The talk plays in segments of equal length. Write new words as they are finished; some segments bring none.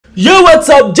Yo, what's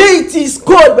up, JT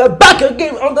Squad? We're back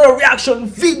again on the reaction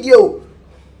video.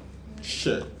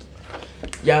 Shit.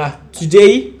 Yeah,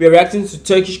 today we're reacting to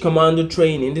Turkish commando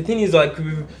training. The thing is, like,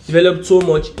 we've developed so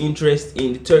much interest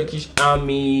in the Turkish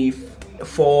army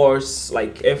force,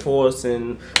 like Air Force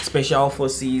and special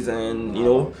forces, and you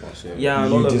know, yeah,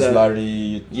 and all of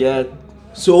that. Yeah,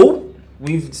 so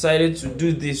we've decided to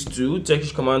do this too,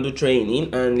 Turkish commando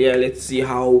training, and yeah, let's see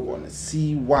how. Wanna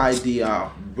see why they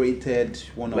are rated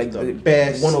one of like the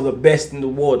best, one of the best in the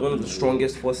world, one of the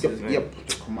strongest forces. Yep.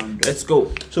 Commando. Let's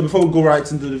go. So before we go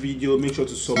right into the video, make sure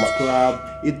to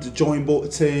subscribe, hit the join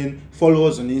button, follow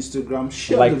us on Instagram,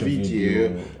 share like the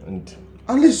video, and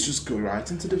let's just go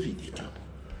right into the video.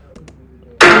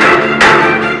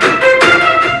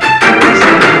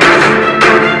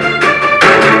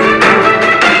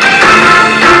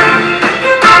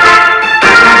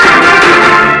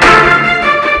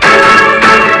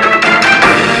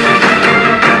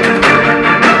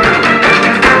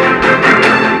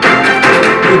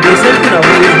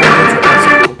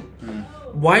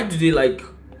 Why do they like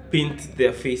paint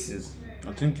their faces?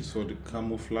 I think it's for the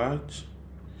camouflage,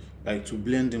 like to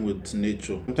blend in with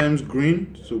nature. Sometimes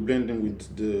green to blend in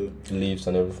with the leaves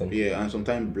and everything. Yeah, and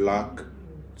sometimes black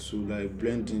to like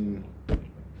blend in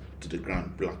to the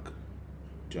ground. Black.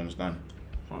 Do you understand?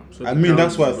 So I mean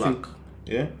that's what I think.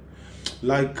 Yeah,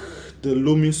 like the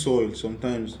loamy soil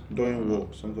sometimes during war,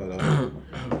 something like that.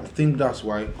 I think that's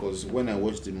why, because when I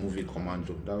watched the movie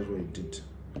Commando, that was what it did.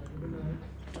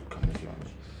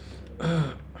 Camouflage.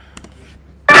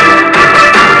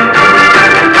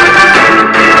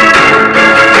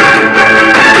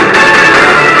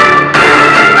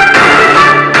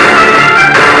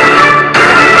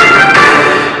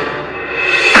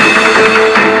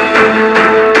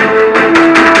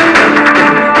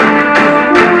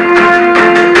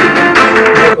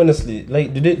 Honestly,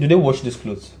 like, do they wash these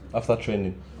clothes after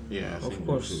training? Yeah, I think of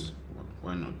course.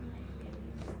 Why not?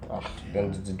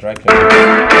 Then the dry clean.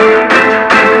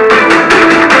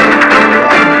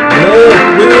 No,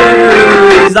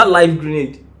 is that live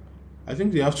grenade? I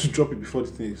think they have to drop it before the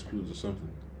thing explodes or something.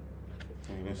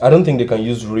 I don't think they can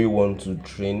use real one to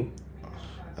train.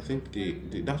 I think they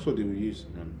that's what they will use,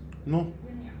 man. No,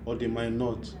 or they might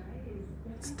not.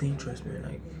 It's dangerous, man.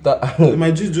 Like that, they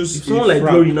might just if someone like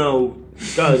Glory now,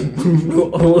 guys.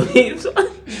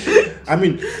 I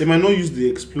mean, they might not use the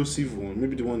explosive one.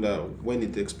 Maybe the one that when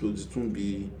it explodes, it won't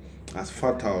be as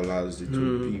fatal as it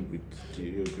would be with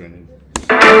the real grenade.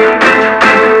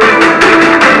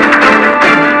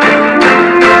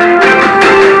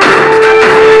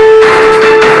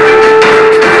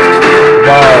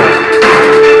 Wow.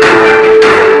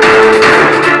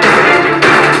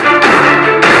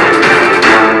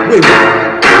 Wait.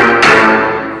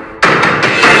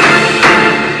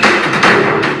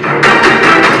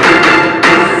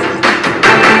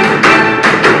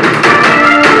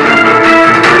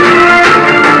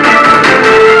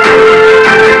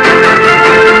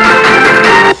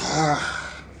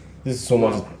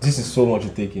 This is so much to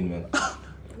take in, man.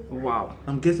 Wow.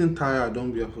 I'm getting tired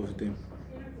on behalf of them.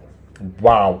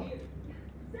 Wow.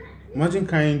 Imagine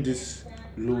carrying this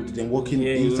load, then walking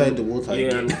inside the water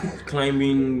again. And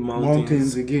climbing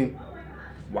mountains again.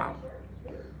 Wow.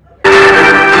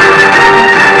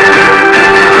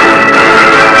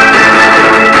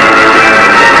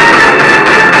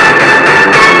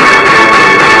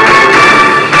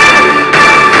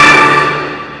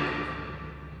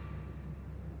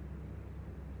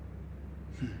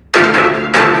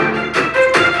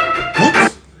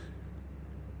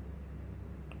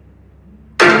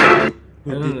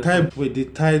 They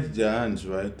tied their hands,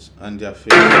 right? And their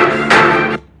face.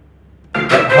 How?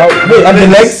 Wait, and the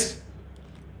legs?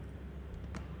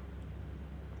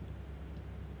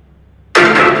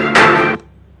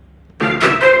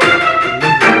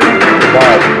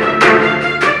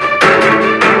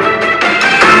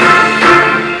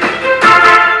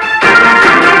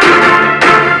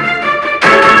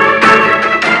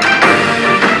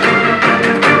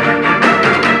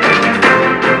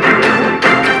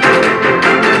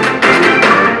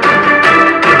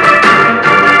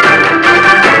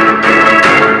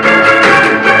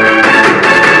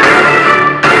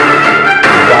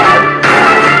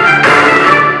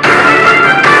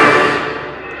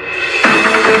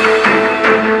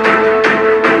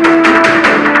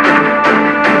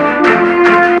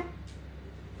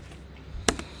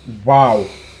 Wow.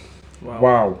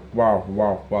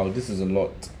 Wow. This is a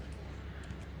lot.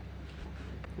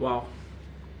 Wow.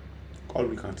 All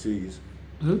we can say is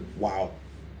wow.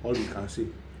 All we can say.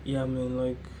 Yeah, man,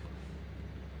 like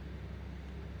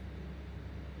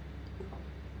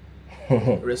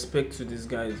Respect to these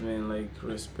guys, man. Like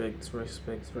respect.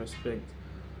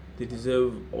 They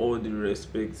deserve all the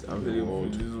respect available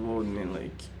in this world, man.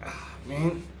 Like,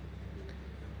 man.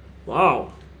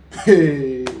 Wow.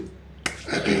 Hey.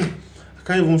 I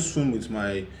can't even swim with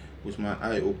my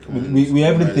eye open. We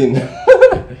everything.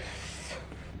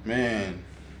 Man.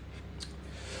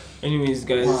 Anyways,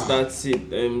 guys, that's it.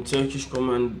 Turkish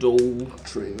Commando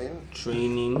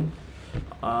training.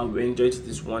 We enjoyed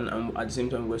this one, and at the same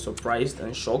time, we're surprised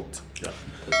and shocked. Yeah.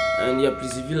 And yeah,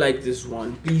 please, if you like this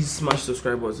one, please smash the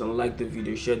subscribe button, like the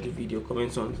video, share the video,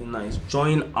 comment something nice,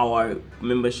 join our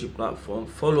membership platform,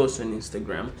 follow us on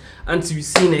Instagram, and till we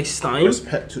see you next time.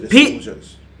 Respect to the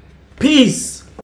soldiers. Peace.